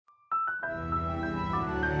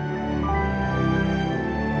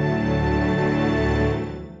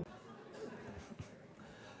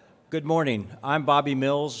Good morning. I'm Bobby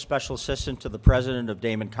Mills, Special Assistant to the President of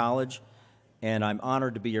Daemen College, and I'm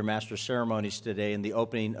honored to be your Master of Ceremonies today in the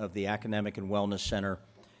opening of the Academic and Wellness Center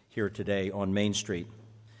here today on Main Street.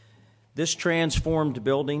 This transformed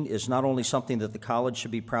building is not only something that the college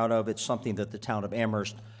should be proud of, it's something that the town of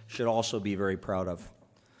Amherst should also be very proud of.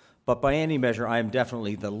 But by any measure, I am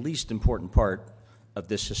definitely the least important part of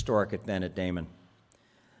this historic event at Daemen.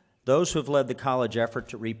 Those who have led the college effort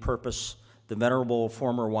to repurpose the venerable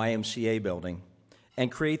former YMCA building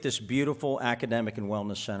and create this beautiful academic and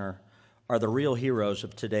wellness center are the real heroes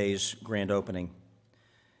of today's grand opening.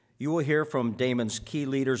 You will hear from Daemen's key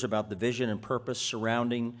leaders about the vision and purpose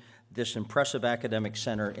surrounding this impressive academic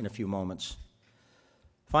center in a few moments.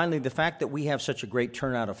 Finally, the fact that we have such a great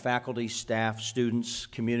turnout of faculty, staff, students,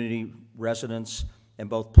 community residents, and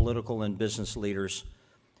both political and business leaders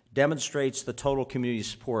demonstrates the total community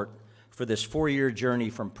support for this four-year journey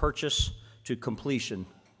from purchase to completion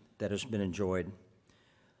that has been enjoyed.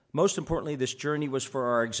 Most importantly, this journey was for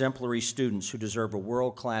our exemplary students who deserve a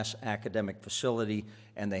world-class academic facility,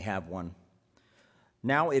 and they have one.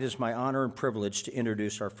 Now it is my honor and privilege to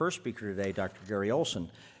introduce our first speaker today, Dr. Gary Olson.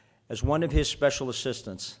 As one of his special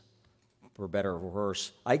assistants, for better or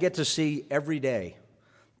worse, I get to see every day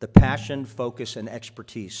the passion, focus, and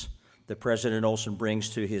expertise that President Olson brings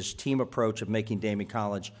to his team approach of making Daemen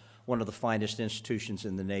College one of the finest institutions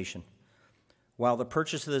in the nation. While the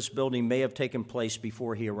purchase of this building may have taken place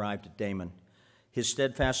before he arrived at Daemen, his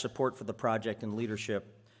steadfast support for the project and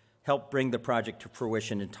leadership helped bring the project to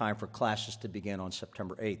fruition in time for classes to begin on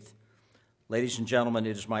September 8th. Ladies and gentlemen,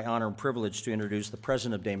 it is my honor and privilege to introduce the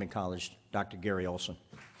president of Daemen College, Dr. Gary Olson.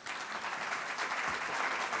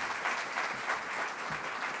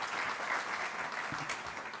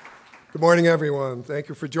 Good morning, everyone. Thank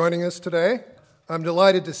you for joining us today. I'm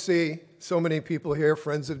delighted to see so many people here,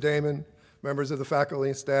 friends of Daemen, members of the faculty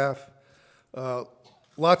and staff.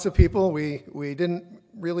 Lots of people. We didn't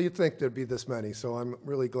really think there'd be this many, so I'm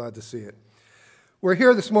really glad to see it. We're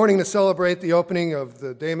here this morning to celebrate the opening of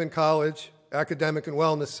the Daemen College Academic and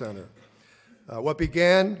Wellness Center. What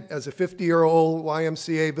began as a 50-year-old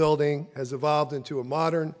YMCA building has evolved into a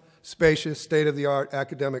modern, spacious, state-of-the-art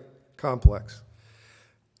academic complex.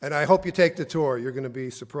 And I hope you take the tour. You're going to be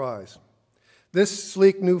surprised. This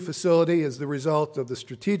sleek new facility is the result of the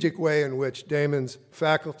strategic way in which Daemen's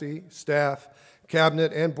faculty, staff,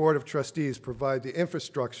 cabinet, and board of trustees provide the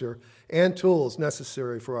infrastructure and tools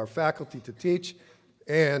necessary for our faculty to teach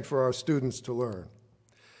and for our students to learn.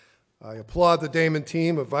 I applaud the Daemen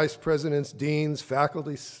team of vice presidents, deans,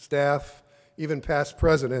 faculty, staff, even past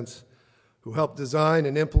presidents who helped design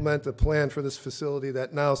and implement the plan for this facility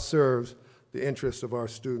that now serves the interests of our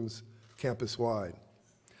students campus-wide.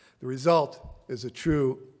 The result is a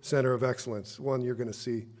true center of excellence, one you're going to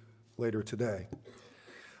see later today.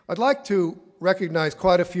 I'd like to recognize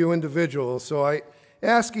quite a few individuals, so I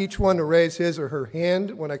ask each one to raise his or her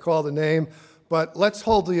hand when I call the name, but let's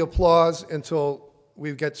hold the applause until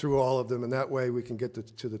we get through all of them, and that way we can get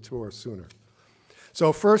to the tour sooner.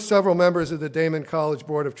 So first, several members of the Daemen College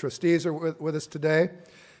Board of Trustees are with us today.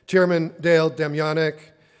 Chairman Dale Demyanek,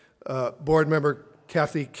 Board Member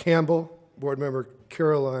Kathy Campbell, Board Member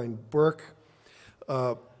Caroline Burke,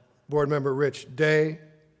 Board Member Rich Day,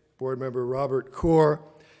 Board Member Robert Kaur,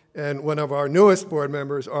 and one of our newest board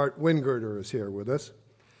members, Art Wingirter, is here with us.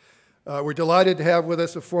 We're delighted to have with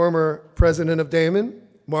us a former president of Daemen,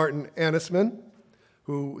 Martin Annisman,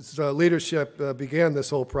 whose leadership began this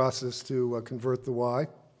whole process to convert the Y.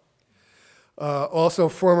 Also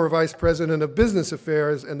former vice president of business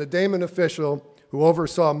affairs and the Daemen official who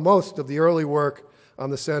oversaw most of the early work on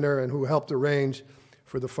the center and who helped arrange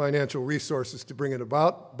for the financial resources to bring it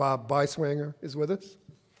about. Bob Beiswanger is with us.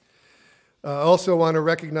 I also want to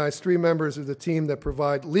recognize three members of the team that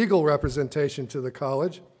provide legal representation to the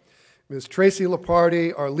college. Ms. Tracy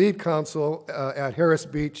Lepardi, our lead counsel at Harris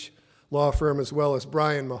Beach Law Firm, as well as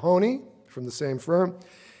Brian Mahoney from the same firm,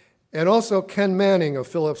 and also Ken Manning of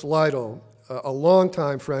Phillips Lytle, a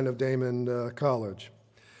longtime friend of Daemen College.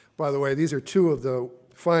 By the way, these are two of the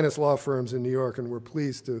finest law firms in New York, and we're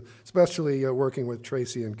pleased to, especially working with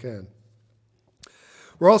Tracy and Ken.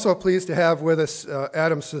 We're also pleased to have with us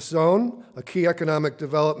Adam Sassone, a key economic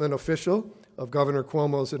development official of Governor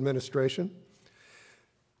Cuomo's administration.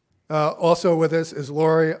 Also with us is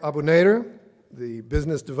Lori Abunader, the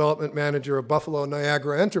business development manager of Buffalo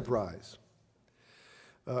Niagara Enterprise.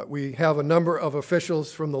 We have a number of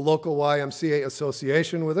officials from the local YMCA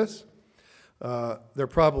Association with us. They're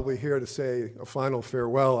probably here to say a final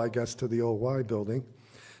farewell, I guess, to the old Y building.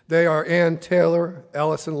 They are Ann Taylor,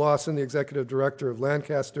 Allison Lawson, the executive director of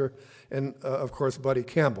Lancaster, and of course, Buddy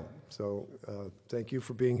Campbell. So thank you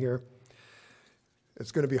for being here.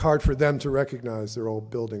 It's going to be hard for them to recognize their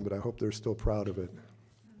old building, but I hope they're still proud of it.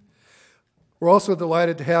 We're also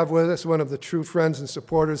delighted to have with us one of the true friends and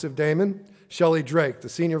supporters of Daemen, Shelley Drake, the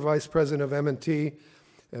Senior Vice President of M&T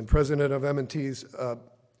and President of M&T's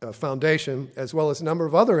Foundation, as well as a number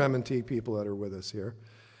of other M&T people that are with us here.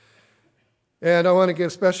 And I want to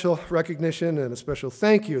give special recognition and a special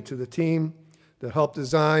thank you to the team that helped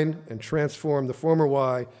design and transform the former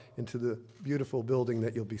Y into the beautiful building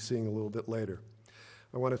that you'll be seeing a little bit later.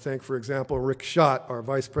 I want to thank, for example, Rick Schott, our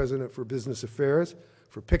Vice President for Business Affairs,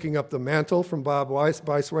 for picking up the mantle from Bob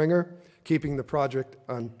Beiswanger, keeping the project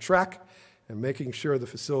on track, and making sure the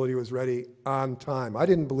facility was ready on time. I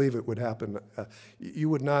didn't believe it would happen. You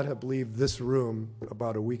would not have believed this room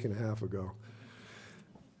about a week and a half ago.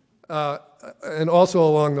 And also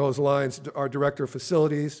along those lines, our Director of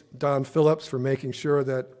Facilities, Don Phillips, for making sure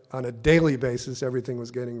that on a daily basis everything was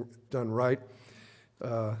getting done right.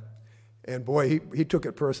 And boy, he took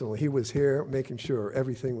it personally. He was here making sure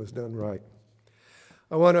everything was done right.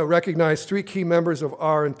 I want to recognize 3 key members of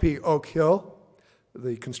R&P Oak Hill,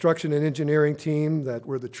 the construction and engineering team that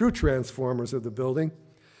were the true transformers of the building.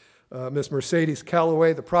 Ms. Mercedes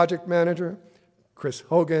Calloway, the project manager, Chris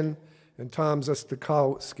Hogan, and Tom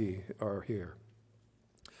Zostakowski are here.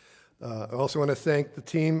 I also want to thank the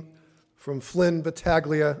team from Flynn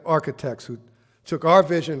Battaglia Architects, who took our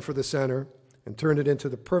vision for the center and turned it into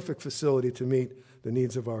the perfect facility to meet the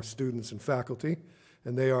needs of our students and faculty.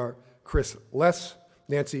 And they are Chris Less,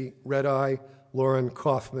 Nancy Redeye, Lauren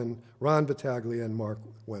Kaufman, Ron Battaglia, and Mark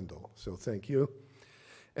Wendell. So thank you.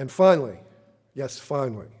 And finally, yes,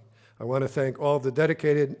 finally, I want to thank all the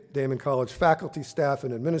dedicated Daemen College faculty, staff,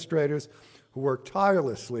 and administrators who worked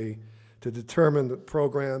tirelessly to determine the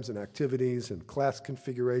programs and activities and class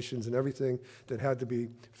configurations and everything that had to be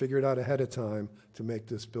figured out ahead of time to make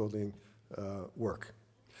this building work.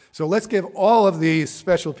 So let's give all of these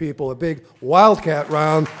special people a big Wildcat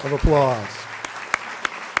round of applause.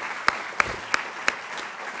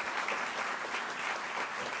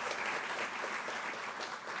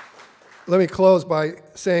 Let me close by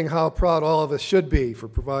saying how proud all of us should be for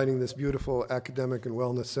providing this beautiful academic and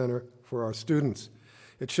wellness center for our students.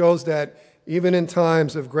 It shows that even in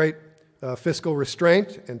times of great fiscal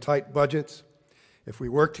restraint and tight budgets, if we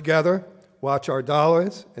work together, watch our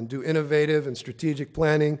dollars, and do innovative and strategic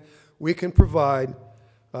planning, we can provide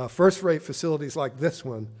first-rate facilities like this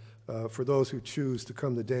one for those who choose to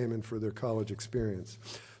come to Daemen for their college experience.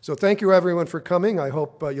 So thank you, everyone, for coming. I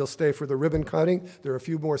hope you'll stay for the ribbon cutting. There are a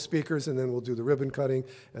few more speakers, and then we'll do the ribbon cutting,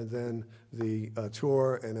 and then the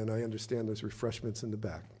tour, and then I understand there's refreshments in the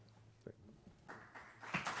back.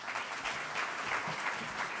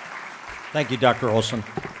 Thank you, Dr. Olson.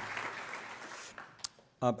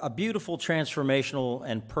 A beautiful, transformational,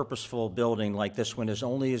 and purposeful building like this one is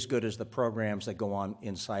only as good as the programs that go on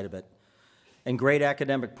inside of it. And great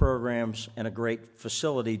academic programs and a great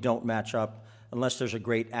facility don't match up unless there's a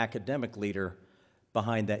great academic leader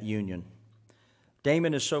behind that union.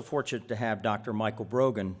 Daemen is so fortunate to have Dr. Michael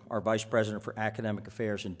Brogan, our Vice President for Academic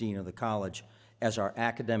Affairs and Dean of the College, as our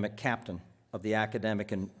academic captain of the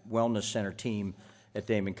Academic and Wellness Center team at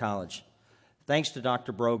Daemen College. Thanks to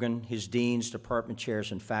Dr. Brogan, his deans, department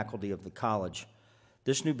chairs, and faculty of the college,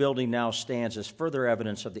 this new building now stands as further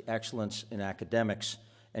evidence of the excellence in academics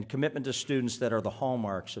and commitment to students that are the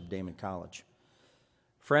hallmarks of Daemen College.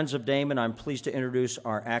 Friends of Daemen, I'm pleased to introduce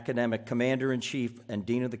our academic commander-in-chief and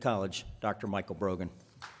dean of the college, Dr. Michael Brogan.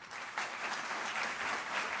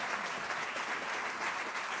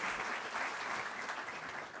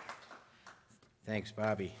 Thanks,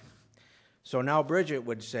 Bobby. So now Bridget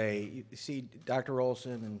would say, you see Dr.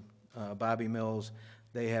 Olson and Bobby Mills,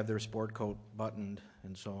 they have their sport coat buttoned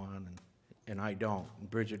and so on, and I don't. And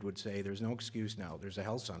Bridget would say, there's no excuse now. There's a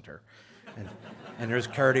health center, and there's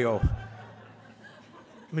cardio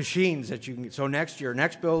machines that you can. So next year,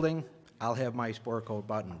 next building, I'll have my sport coat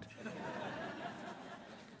buttoned.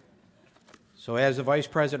 So as the Vice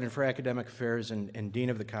President for Academic Affairs and Dean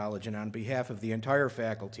of the College, and on behalf of the entire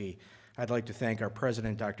faculty, I'd like to thank our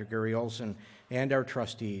President, Dr. Gary Olson, and our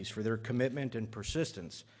trustees for their commitment and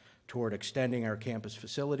persistence toward extending our campus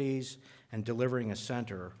facilities and delivering a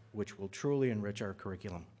center which will truly enrich our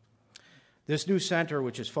curriculum. This new center,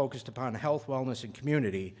 which is focused upon health, wellness, and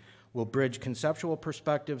community, will bridge conceptual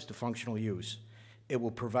perspectives to functional use. It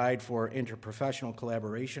will provide for interprofessional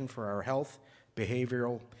collaboration for our health,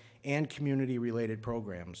 behavioral, and community-related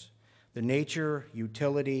programs. The nature,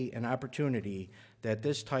 utility, and opportunity that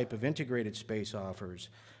this type of integrated space offers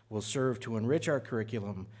will serve to enrich our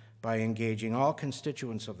curriculum by engaging all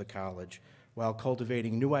constituents of the college while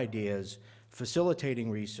cultivating new ideas,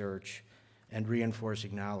 facilitating research, and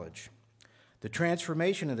reinforcing knowledge. The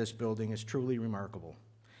transformation of this building is truly remarkable,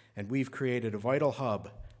 and we've created a vital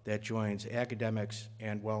hub that joins academics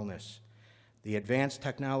and wellness. The advanced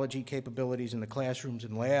technology capabilities in the classrooms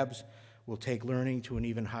and labs will take learning to an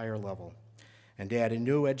even higher level and add a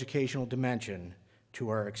new educational dimension to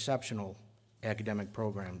our exceptional academic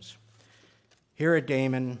programs. Here at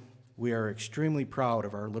Daemen, we are extremely proud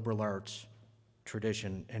of our liberal arts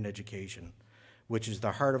tradition and education, which is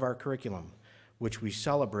the heart of our curriculum, which we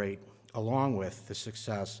celebrate along with the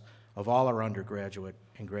success of all our undergraduate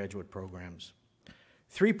and graduate programs.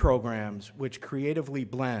 3 programs which creatively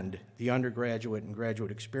blend the undergraduate and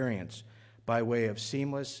graduate experience by way of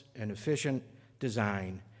seamless and efficient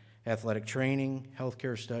design, athletic training,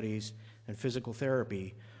 healthcare studies, and physical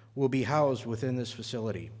therapy will be housed within this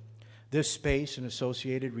facility. This space and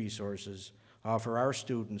associated resources offer our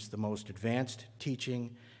students the most advanced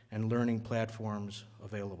teaching and learning platforms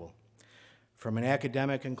available. From an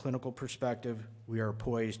academic and clinical perspective, we are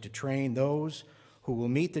poised to train those who will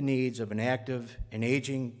meet the needs of an active and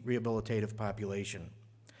aging rehabilitative population,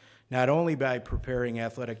 not only by preparing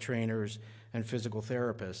athletic trainers and physical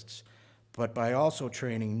therapists, but by also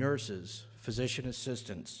training nurses, physician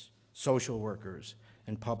assistants, social workers,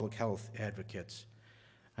 and public health advocates.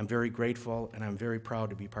 I'm very grateful, and I'm very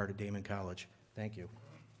proud to be part of Daemen College. Thank you.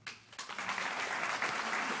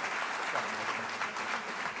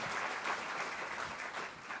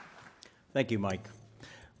 Thank you, Mike.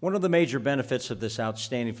 One of the major benefits of this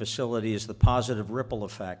outstanding facility is the positive ripple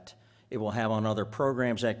effect it will have on other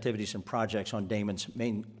programs, activities, and projects on Daemen's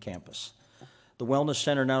main campus. The Wellness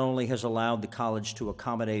Center not only has allowed the college to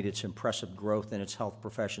accommodate its impressive growth in its health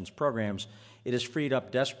professions programs, it has freed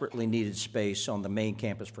up desperately needed space on the main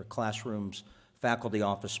campus for classrooms, faculty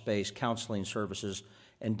office space, counseling services,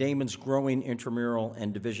 and Daemen's growing intramural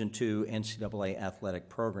and Division II NCAA athletic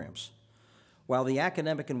programs. While the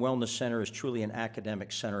Academic and Wellness Center is truly an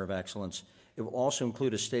academic center of excellence, it will also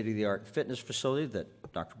include a state-of-the-art fitness facility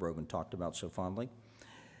that Dr. Brogan talked about so fondly,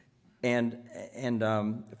 and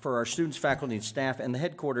for our students, faculty, and staff, and the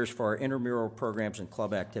headquarters for our intramural programs and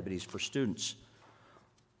club activities for students.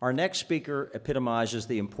 Our next speaker epitomizes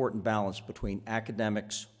the important balance between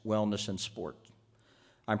academics, wellness, and sport.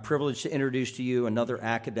 I'm privileged to introduce to you another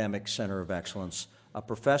academic center of excellence, a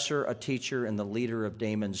professor, a teacher, and the leader of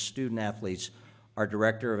Daemen's student-athletes, our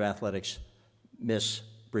Director of Athletics, Miss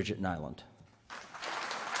Bridget Nyland.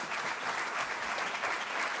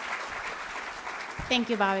 Thank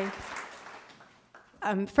you, Bobby.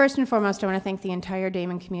 First and foremost, I want to thank the entire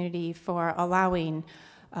Daemen community for allowing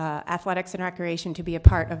athletics and recreation to be a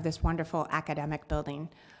part of this wonderful academic building.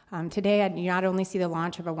 Today, you not only see the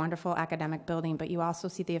launch of a wonderful academic building, but you also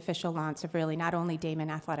see the official launch of really not only Daemen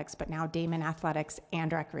Athletics, but now Daemen Athletics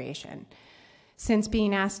and Recreation. Since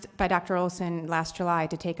being asked by Dr. Olson last July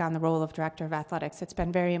to take on the role of Director of Athletics, it's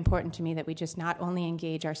been very important to me that we just not only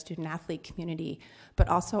engage our student-athlete community, but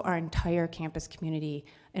also our entire campus community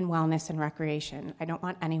in wellness and recreation. I don't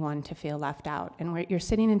want anyone to feel left out. And where you're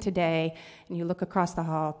sitting in today, and you look across the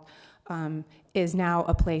hall, is now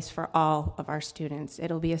a place for all of our students.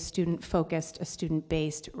 It'll be a student-focused, a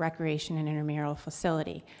student-based recreation and intramural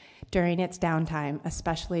facility. During its downtime,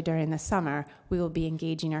 especially during the summer, we will be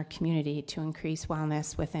engaging our community to increase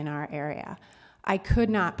wellness within our area. I could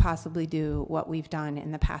not possibly do what we've done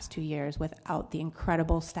in the past 2 years without the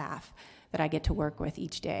incredible staff that I get to work with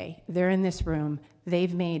each day. They're in this room.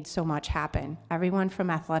 They've made so much happen. Everyone from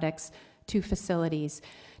athletics to facilities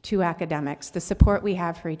to academics. The support we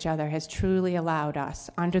have for each other has truly allowed us,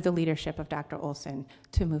 under the leadership of Dr. Olson,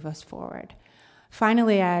 to move us forward.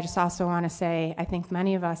 Finally, I just also want to say, I think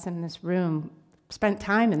many of us in this room spent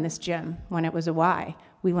time in this gym when it was a Y.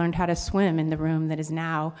 We learned how to swim in the room that is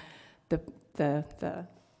now the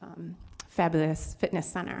fabulous fitness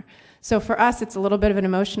center. So for us, it's a little bit of an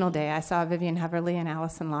emotional day. I saw Vivian Heverly and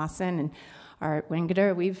Allison Lawson and Art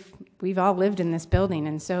Wingeter. We've all lived in this building,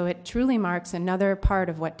 and so it truly marks another part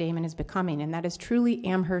of what Daemen is becoming, and that is truly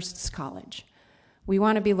Amherst's college. We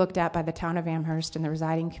want to be looked at by the town of Amherst and the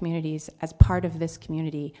residing communities as part of this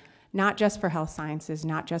community, not just for health sciences,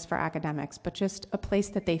 not just for academics, but just a place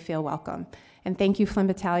that they feel welcome. And thank you, Flynn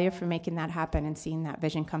Battaglia, for making that happen and seeing that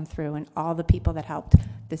vision come through, and all the people that helped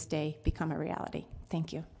this day become a reality.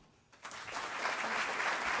 Thank you.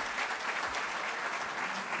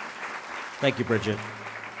 Thank you, Bridget.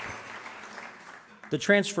 The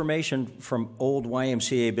transformation from old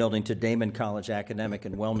YMCA building to Daemen College Academic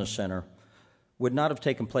and Wellness Center would not have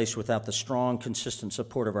taken place without the strong, consistent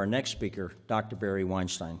support of our next speaker, Dr. Barry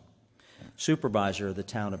Weinstein, supervisor of the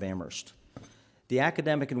town of Amherst. The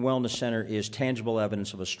Academic and Wellness Center is tangible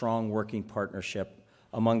evidence of a strong working partnership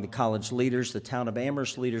among the college leaders, the town of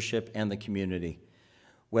Amherst leadership, and the community.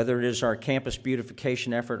 Whether it is our campus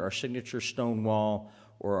beautification effort, our signature stone wall,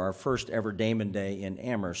 or our first ever Daemen Day in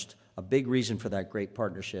Amherst, a big reason for that great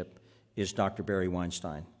partnership is Dr. Barry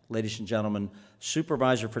Weinstein. Ladies and gentlemen,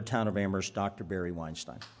 Supervisor for Town of Amherst, Dr. Barry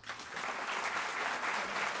Weinstein.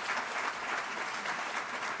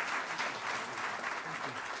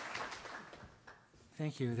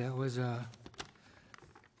 Thank you. That was a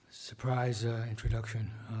surprise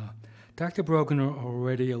introduction. Dr. Brogan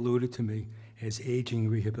already alluded to me as aging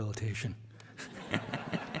rehabilitation.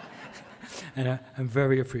 And I'm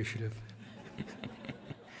very appreciative.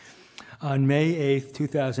 On May 8th,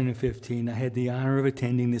 2015, I had the honor of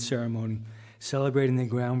attending the ceremony celebrating the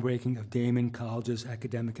groundbreaking of Daemen College's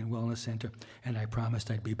Academic and Wellness Center, and I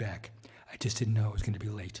promised I'd be back. I just didn't know it was going to be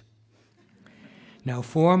late. Now,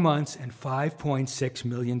 4 months and $5.6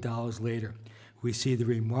 million later, we see the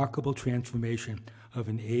remarkable transformation of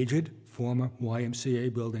an aged former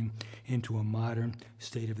YMCA building into a modern,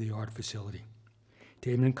 state-of-the-art facility.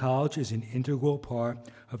 Daemen College is an integral part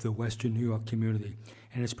of the Western New York community,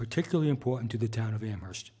 and is particularly important to the town of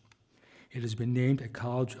Amherst. It has been named a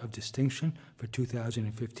College of Distinction for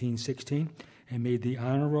 2015-16 and made the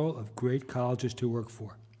honor roll of great colleges to work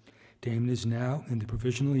for. Daemen is now in the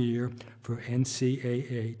provisional year for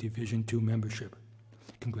NCAA Division II membership.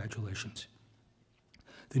 Congratulations.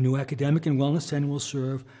 The new Academic and Wellness Center will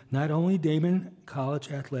serve not only Daemen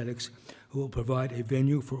College athletics, who will provide a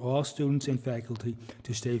venue for all students and faculty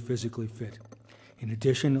to stay physically fit. In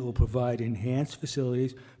addition, it will provide enhanced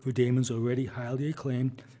facilities for Daemen's already highly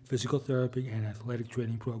acclaimed physical therapy and athletic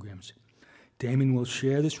training programs. Daemen will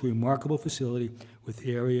share this remarkable facility with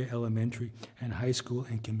area elementary and high school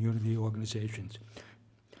and community organizations.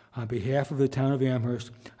 On behalf of the town of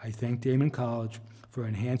Amherst, I thank Daemen College for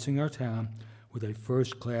enhancing our town with a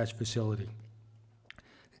first-class facility,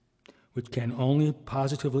 which can only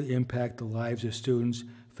positively impact the lives of students,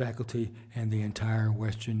 faculty, and the entire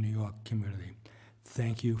Western New York community.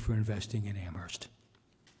 Thank you for investing in Amherst.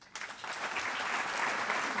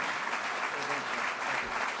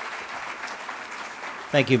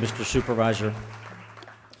 Thank you, Mr. Supervisor.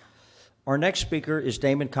 Our next speaker is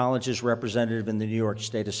Daemen College's representative in the New York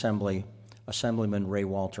State Assembly, Assemblyman Ray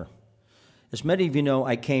Walter. As many of you know,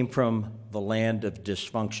 I came from the land of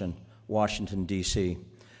dysfunction, Washington, D.C.,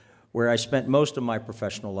 where I spent most of my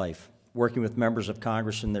professional life, working with members of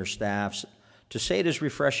Congress and their staffs. To say it is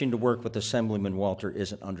refreshing to work with Assemblyman Walter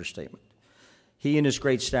is an understatement. He and his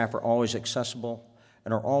great staff are always accessible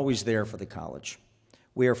and are always there for the college.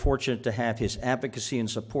 We are fortunate to have his advocacy and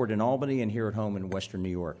support in Albany and here at home in Western New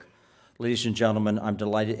York. Ladies and gentlemen, I'm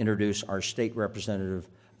delighted to introduce our state representative,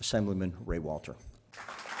 Assemblyman Ray Walter.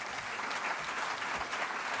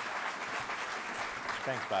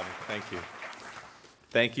 Thanks, Bobby. Thank you.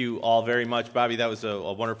 Thank you all very much, Bobby. That was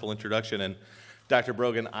a wonderful introduction. And Dr.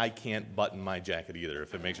 Brogan, I can't button my jacket either,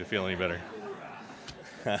 if it makes you feel any better.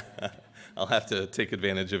 I'll have to take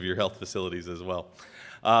advantage of your health facilities as well.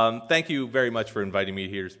 Thank you very much for inviting me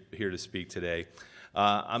here to speak today.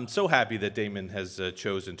 I'm so happy that Daemen has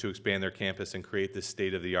chosen to expand their campus and create this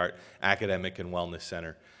state-of-the-art academic and wellness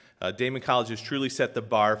center. Daemen College has truly set the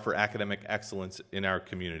bar for academic excellence in our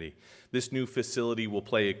community. This new facility will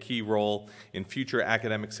play a key role in future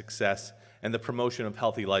academic success and the promotion of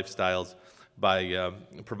healthy lifestyles by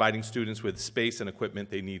providing students with space and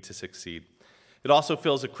equipment they need to succeed. It also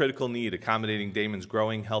fills a critical need, accommodating Daemen's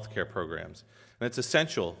growing healthcare programs. And it's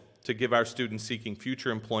essential to give our students seeking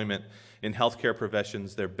future employment in healthcare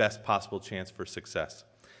professions their best possible chance for success.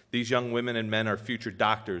 These young women and men are future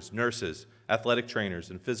doctors, nurses, athletic trainers,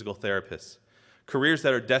 and physical therapists, careers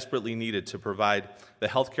that are desperately needed to provide the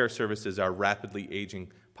healthcare services our rapidly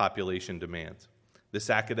aging population demands. This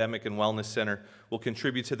academic and wellness center will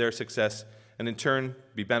contribute to their success and in turn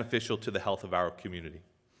be beneficial to the health of our community.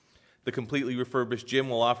 The completely refurbished gym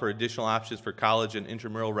will offer additional options for college and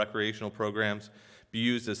intramural recreational programs, be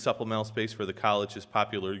used as supplemental space for the college's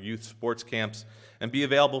popular youth sports camps, and be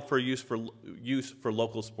available for use for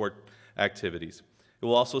local sport activities. It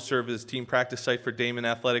will also serve as team practice site for Daemen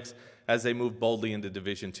athletics as they move boldly into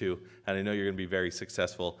Division II, and I know you're going to be very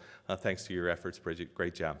successful thanks to your efforts, Bridget.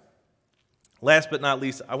 Great job. Last but not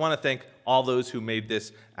least, I want to thank all those who made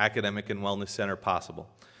this academic and wellness center possible.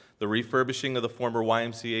 The refurbishing of the former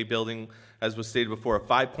YMCA building, as was stated before, a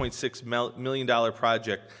 $5.6 million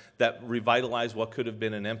project that revitalized what could have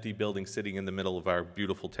been an empty building sitting in the middle of our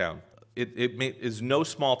beautiful town. It is no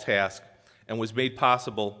small task, and was made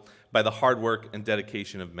possible by the hard work and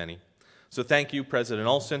dedication of many. So thank you, President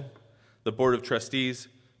Olson, the Board of Trustees,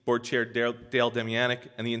 Board Chair Dale Demianic,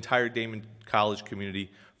 and the entire Daemen College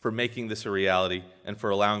community for making this a reality and for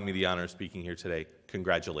allowing me the honor of speaking here today.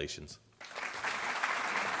 Congratulations.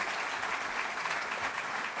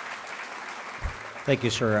 Thank you,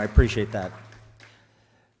 sir. I appreciate that.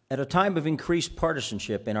 At a time of increased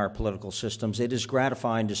partisanship in our political systems, it is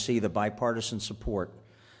gratifying to see the bipartisan support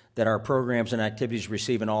that our programs and activities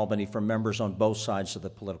receive in Albany from members on both sides of the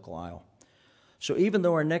political aisle. So even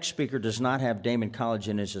though our next speaker does not have Daemen College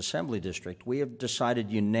in his assembly district, we have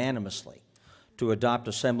decided unanimously to adopt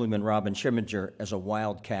Assemblyman Robin Schimminger as a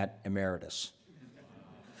Wildcat Emeritus.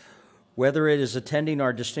 Whether it is attending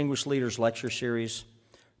our Distinguished Leaders Lecture Series,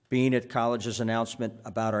 being at college's announcement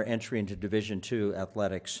about our entry into Division II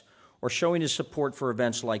athletics, or showing his support for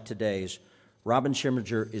events like today's, Robin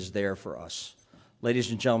Schimminger is there for us.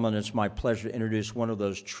 Ladies and gentlemen, it's my pleasure to introduce one of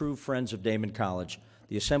those true friends of Daemen College,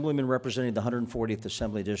 the Assemblyman representing the 140th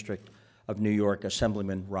Assembly District of New York,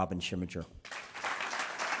 Assemblyman Robin Schimminger.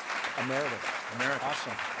 Emeritus.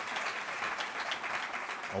 Awesome.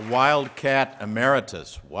 A Wildcat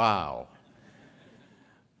Emeritus. Wow.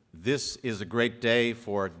 This is a great day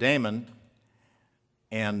for Daemen,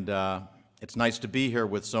 and it's nice to be here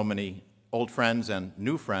with so many old friends and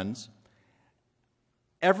new friends.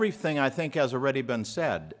 Everything, I think, has already been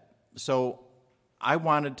said, so I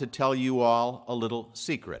wanted to tell you all a little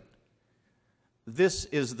secret. This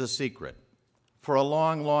is the secret. For a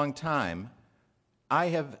long, long time, I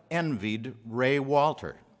have envied Ray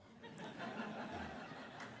Walter.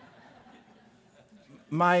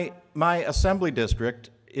 My assembly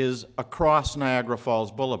district is across Niagara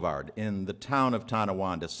Falls Boulevard in the town of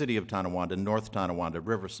Tonawanda, city of Tonawanda, North Tonawanda,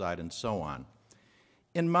 Riverside, and so on.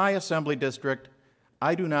 In my assembly district,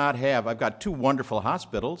 I've got two wonderful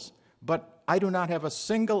hospitals, but I do not have a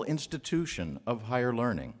single institution of higher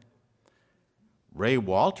learning. Ray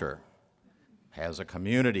Walter has a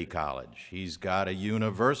community college. He's got a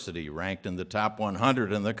university ranked in the top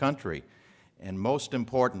 100 in the country. And most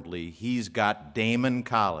importantly, he's got Daemen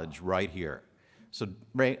College right here. So,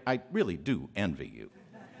 Ray, I really do envy you.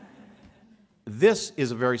 This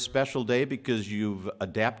is a very special day because you've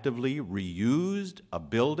adaptively reused a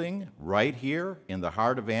building right here in the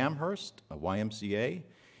heart of Amherst, a YMCA.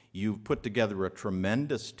 You've put together a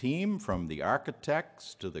tremendous team from the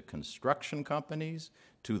architects to the construction companies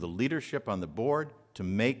to the leadership on the board to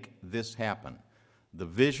make this happen. The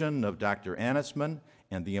vision of Dr. Anisman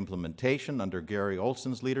and the implementation under Gary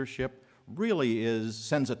Olson's leadership really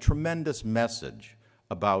sends a tremendous message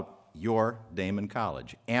about your Daemen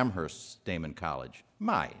College, Amherst's Daemen College,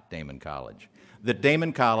 my Daemen College. That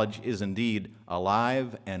Daemen College is indeed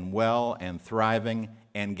alive and well and thriving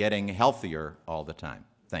and getting healthier all the time.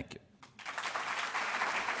 Thank you.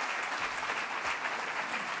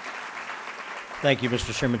 Thank you,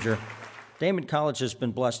 Mr. Schimminger. Daemen College has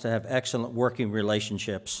been blessed to have excellent working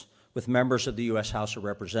relationships with members of the U.S. House of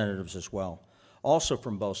Representatives as well, also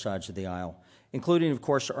from both sides of the aisle, including, of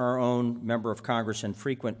course, our own member of Congress and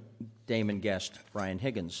frequent Daemen guest, Brian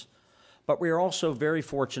Higgins. But we are also very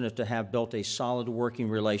fortunate to have built a solid working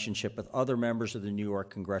relationship with other members of the New York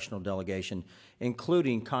congressional delegation,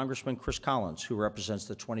 including Congressman Chris Collins, who represents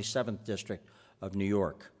the 27th District of New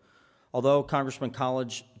York. Although Congressman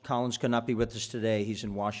Collins could not be with us today, he's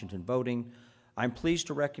in Washington voting, I'm pleased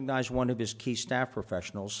to recognize one of his key staff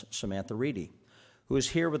professionals, Samantha Reedy, who is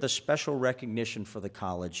here with a special recognition for the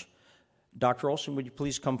college. Dr. Olson, would you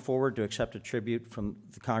please come forward to accept a tribute from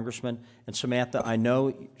the Congressman? And Samantha, I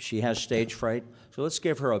know she has stage fright, so let's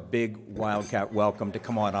give her a big Wildcat welcome to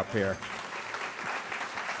come on up here.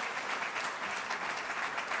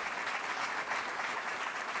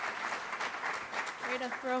 Way to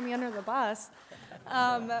throw me under the bus.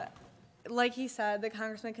 Like he said, the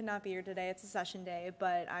Congressman could not be here today. It's a session day,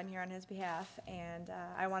 but I'm here on his behalf, and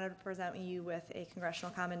I wanted to present you with a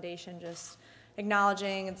congressional commendation, just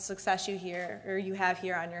acknowledging the success you have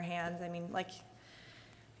here on your hands. I mean, like,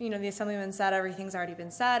 you know, the Assemblyman said, everything's already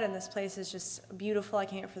been said, and this place is just beautiful. I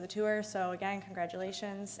came here for the tour, so again,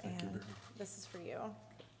 congratulations, and this is for you.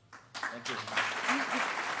 Thank you.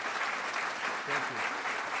 Thank you.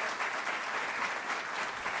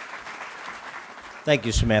 Thank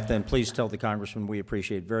you, Samantha, and please tell the Congressman we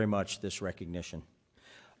appreciate very much this recognition.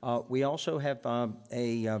 We also have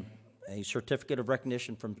a certificate of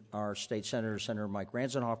recognition from our state senator, Senator Mike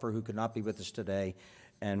Ranzenhofer, who could not be with us today,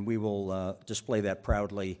 and we will display that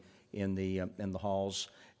proudly in the halls.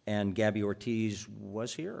 And Gabby Ortiz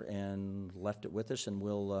was here and left it with us, and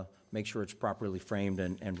we'll make sure it's properly framed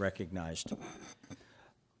and recognized.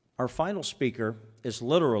 Our final speaker is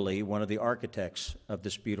literally one of the architects of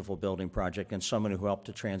this beautiful building project and someone who helped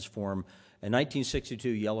to transform a 1962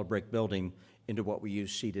 yellow brick building into what we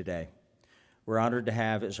see today. We're honored to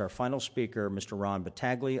have as our final speaker Mr. Ron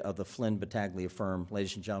Battaglia of the Flynn Battaglia firm.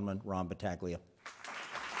 Ladies and gentlemen, Ron Battaglia.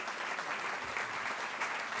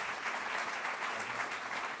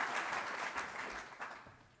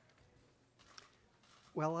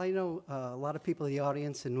 Well, I know a lot of people in the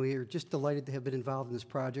audience, and we are just delighted to have been involved in this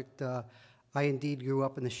project. I indeed grew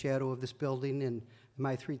up in the shadow of this building, and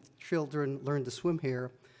my 3 children learned to swim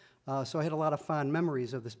here, so I had a lot of fond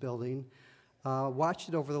memories of this building. Watched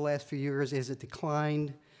it over the last few years as it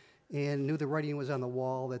declined, and knew the writing was on the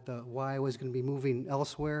wall that the Y was going to be moving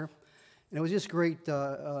elsewhere. And it was just great.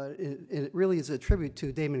 It really is a tribute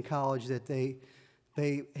to Daemen College that they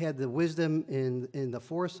had the wisdom and the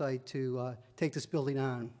foresight to take this building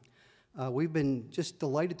on. We've been just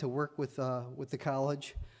delighted to work with the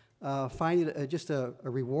college, finding it just a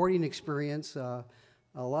rewarding experience. A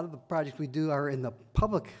lot of the projects we do are in the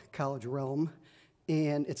public college realm,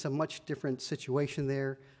 and it's a much different situation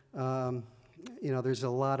there. You know, there's a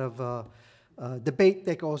lot of debate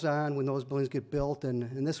that goes on when those buildings get built, and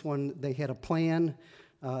in this one, they had a plan,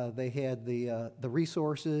 they had the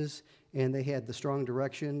resources, and they had the strong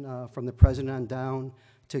direction from the president on down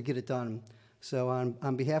to get it done. So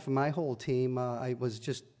on behalf of my whole team, I was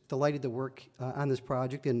just delighted to work on this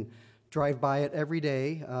project and drive by it every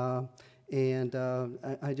day. And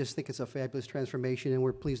I just think it's a fabulous transformation, and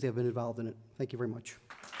we're pleased to have been involved in it. Thank you very much.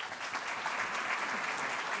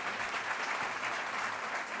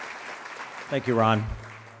 Thank you, Ron.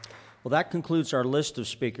 Well, that concludes our list of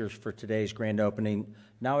speakers for today's grand opening.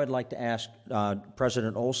 Now I'd like to ask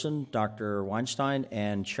President Olson, Dr. Weinstein,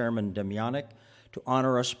 and Chairman Demjanic to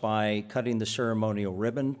honor us by cutting the ceremonial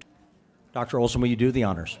ribbon. Dr. Olson, will you do the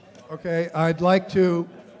honors? Okay, I'd like to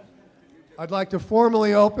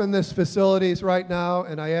formally open this facilities right now,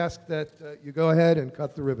 and I ask that you go ahead and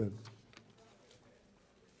cut the ribbon.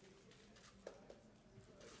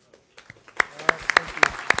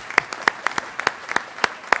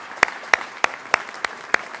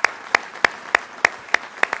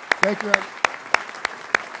 Thank you.